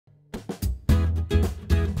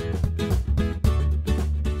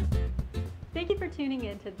tuning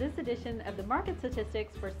in to this edition of the Market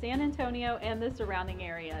Statistics for San Antonio and the surrounding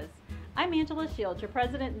areas. I'm Angela Shields, your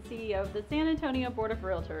President and CEO of the San Antonio Board of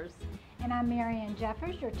Realtors. And I'm Marianne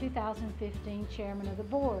Jeffers, your 2015 Chairman of the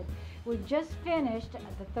Board. We've just finished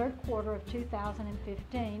the third quarter of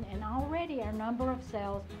 2015, and already our number of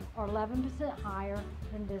sales are 11% higher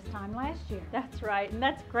than this time last year. That's right, and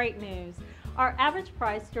that's great news. Our average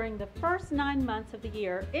price during the first 9 months of the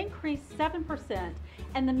year increased 7%,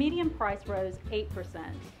 and the median price rose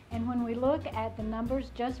 8%. And when we look at the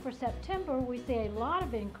numbers just for September, we see a lot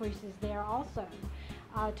of increases there also.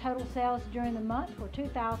 Total sales during the month were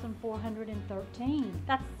 2,413.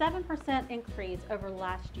 That's 7% increase over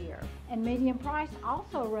last year. And median price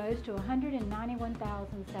also rose to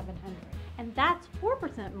 191,700. And that's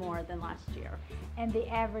 4% more than last year. And the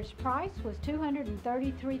average price was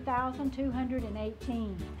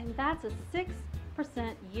 233,218. And that's a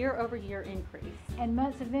 6% year-over-year increase. And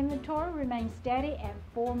months of inventory remained steady at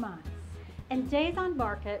 4 months. And days on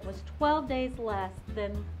market was 12 days less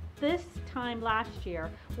than this time last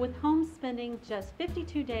year, with homes spending just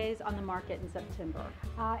 52 days on the market in September.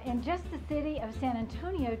 In just the city of San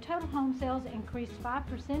Antonio, total home sales increased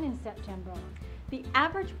 5% in September. The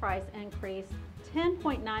average price increased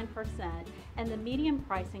 10.9%, and the median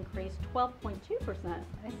price increased 12.2%.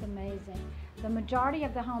 That's amazing. The majority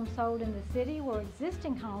of the homes sold in the city were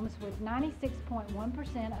existing homes, with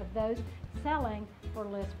 96.1% of those selling for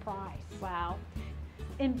list price. Wow.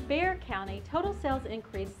 In Bexar County, total sales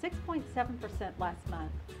increased 6.7% last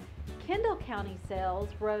month. Kendall County sales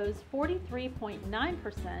rose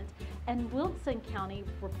 43.9%, and Wilson County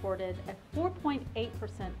reported a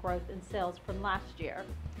 4.8% growth in sales from last year.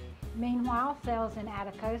 Meanwhile, sales in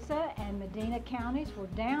Atascosa and Medina counties were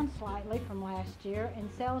down slightly from last year, and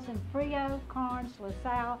sales in Frio, Karnes,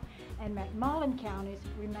 LaSalle, and McLeod counties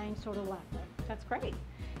remained sort of level. That's great.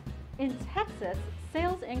 In Texas,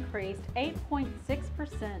 sales increased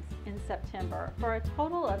 8.6% in September for a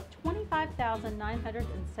total of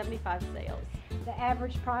 25,975 sales. The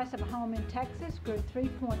average price of a home in Texas grew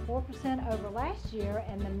 3.4% over last year,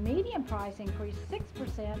 and the median price increased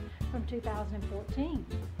 6% from 2014.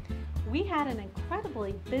 We had an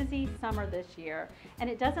incredibly busy summer this year, and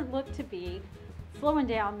it doesn't look to be slowing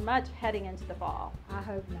down much heading into the fall. I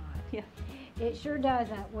hope not. Yeah. It sure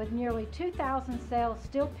doesn't. With nearly 2,000 sales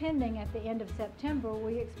still pending at the end of September,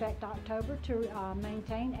 we expect October to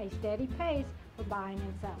maintain a steady pace for buying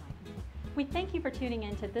and selling. We thank you for tuning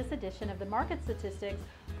in to this edition of the Market Statistics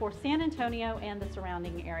for San Antonio and the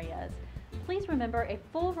surrounding areas. Please remember, a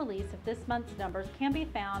full release of this month's numbers can be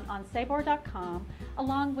found on sabor.com,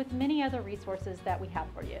 along with many other resources that we have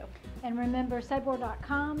for you. And remember,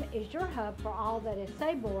 sabor.com is your hub for all that is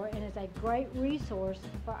Sabor, and is a great resource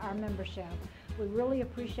for our membership. We really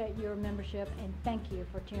appreciate your membership, and thank you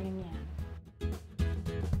for tuning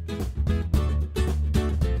in.